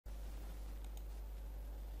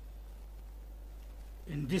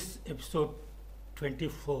In this episode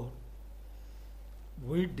 24,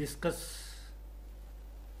 we discuss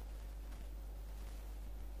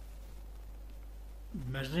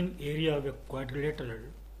measuring area of a quadrilateral,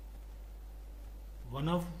 one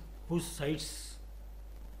of whose sides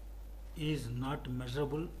is not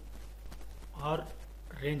measurable or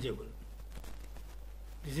rangeable.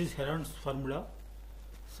 This is Heron's formula,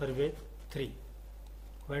 survey 3,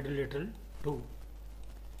 quadrilateral 2.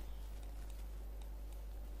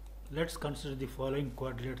 Let's consider the following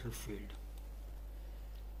quadrilateral field.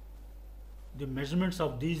 The measurements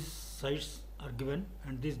of these sides are given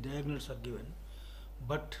and these diagonals are given,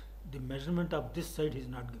 but the measurement of this side is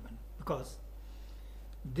not given because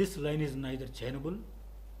this line is neither chainable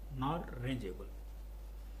nor rangeable.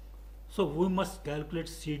 So we must calculate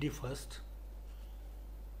CD first,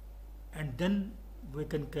 and then we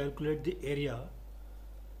can calculate the area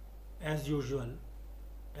as usual,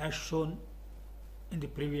 as shown in the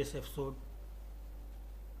previous episode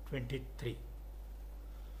 23.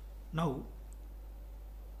 Now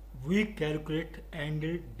we calculate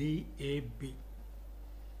angle DAB.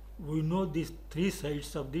 We know these three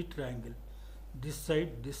sides of the triangle, this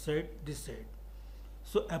side, this side, this side.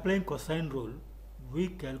 So applying cosine rule, we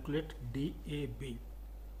calculate DAB.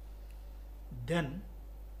 Then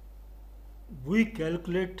we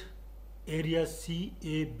calculate area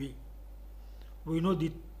CAB. We know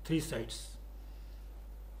the three sides,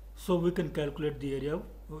 so we can calculate the area of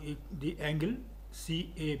the angle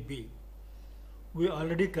CAB. We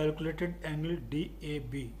already calculated angle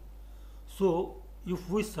DAB. So if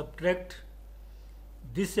we subtract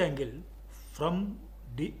this angle from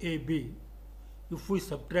DAB, if we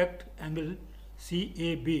subtract angle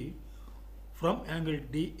CAB from angle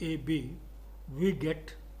DAB, we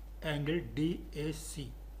get angle DAC.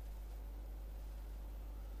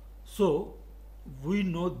 So we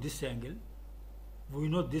know this angle, we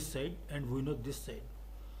know this side, and we know this side.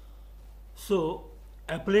 So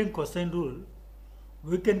applying cosine rule,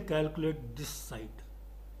 we can calculate this side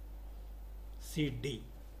CD,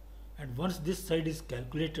 and once this side is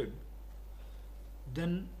calculated,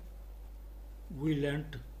 then we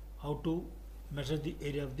learnt how to measure the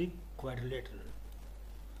area of the quadrilateral.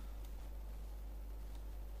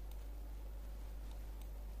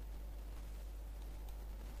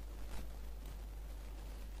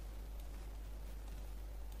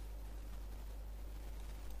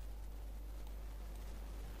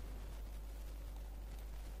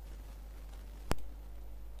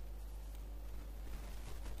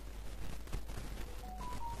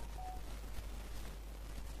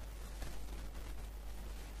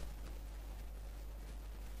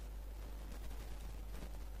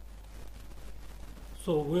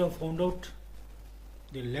 So we have found out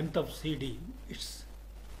the length of CD. It's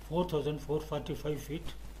 4,445 feet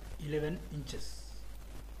 11 inches.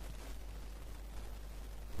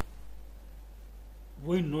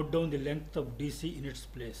 We note down the length of DC in its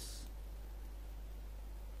place.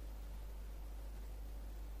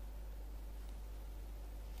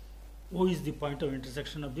 O is the point of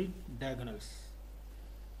intersection of the diagonals.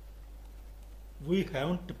 We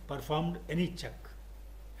haven't performed any check,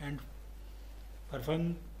 and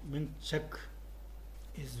performing check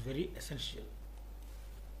is very essential.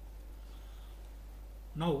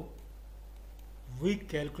 Now we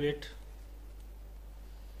calculate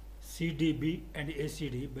CDB and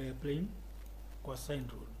ACD by applying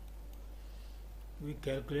cosine rule. We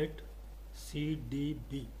calculate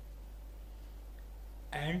CDB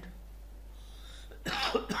and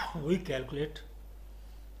we calculate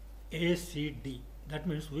ACD. That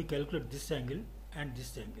means we calculate this angle and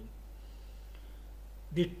this angle.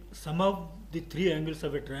 The sum of the three angles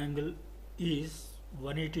of a triangle is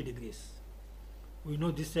 180 degrees. We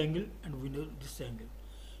know this angle and we know this angle.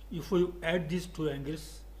 If we add these two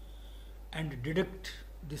angles and deduct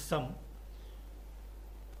the sum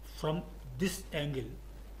from this angle,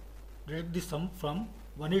 deduct the sum from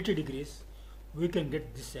 180 degrees, we can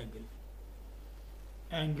get this angle,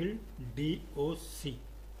 angle DOC.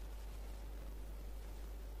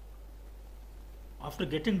 After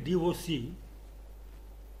getting DOC,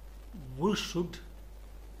 we should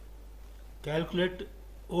calculate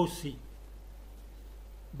OC.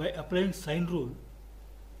 By applying sine rule,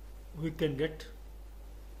 we can get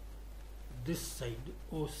this side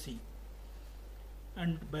OC,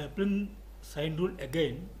 and by applying sine rule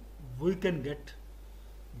again, we can get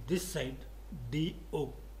this side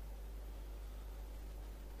DO.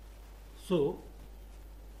 So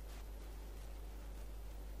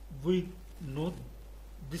we know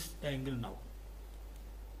this angle now.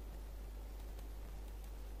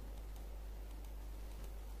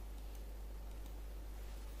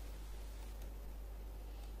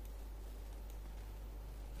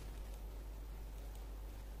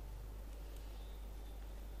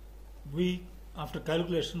 we after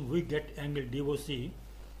calculation we get angle DOC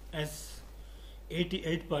as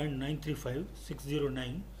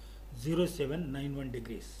 88.935609.0791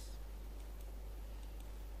 degrees.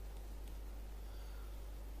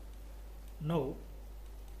 Now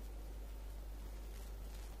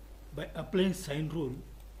by applying sine rule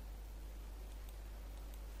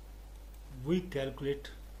we calculate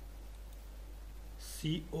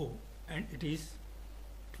CO and it is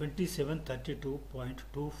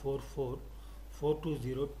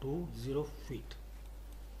 2732.244.42020 feet.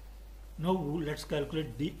 Now let's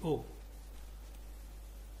calculate DO.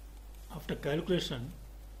 After calculation,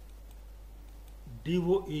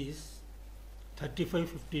 DO is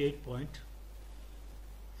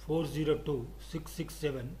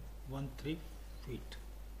 3558.402.66713 feet.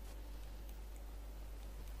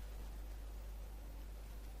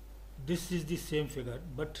 This is the same figure,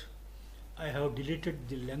 but I have deleted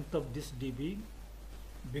the length of this dB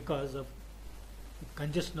because of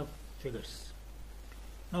congestion of figures.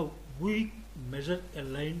 Now we measure a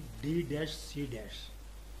line D dash C dash.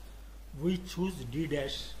 We choose D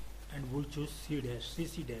dash and we choose C dash,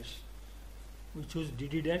 CC dash. We choose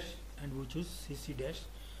DD dash and we choose CC dash,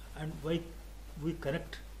 and why we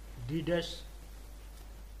connect D dash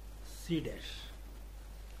C dash.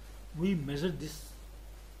 We measure this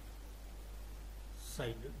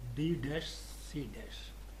side D dash C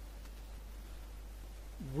dash.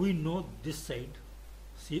 We know this side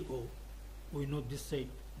CO, we know this side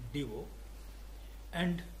DO,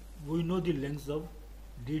 and we know the lengths of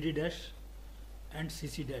DD dash and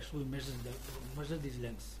CC dash. We measure these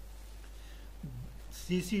lengths.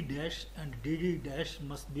 CC dash and DD dash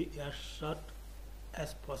must be as short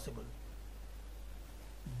as possible.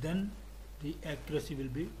 Then the accuracy will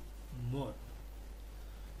be more.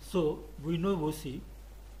 So we know OC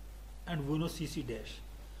and we know CC dash.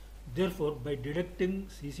 Therefore, by deducting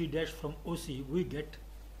CC dash from OC, we get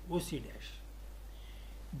OC dash.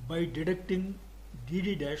 By deducting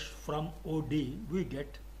DD dash from OD, we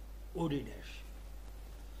get OD dash.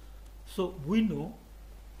 So we know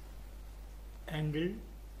angle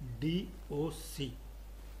DOC.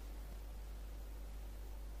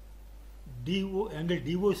 Angle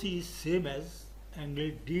DOC is same as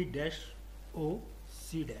angle D dash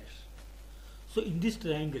OC dash. So in this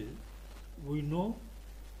triangle, we know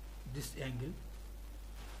this angle,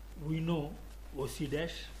 we know OC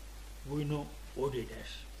dash, we know OD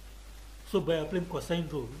dash. So by applying cosine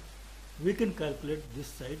rule, we can calculate this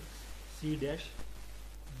side C dash,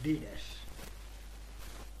 D dash.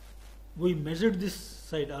 We measured this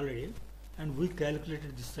side already and we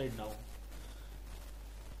calculated this side now.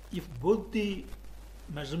 If both the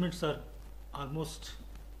measurements are almost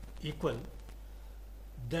equal,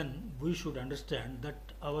 then we should understand that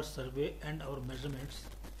our survey and our measurements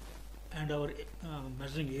and our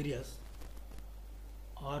measuring areas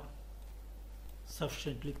are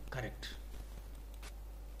sufficiently correct.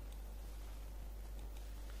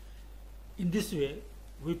 In this way,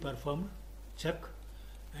 we performed check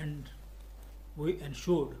and we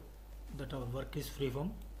ensured that our work is free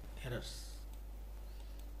from errors.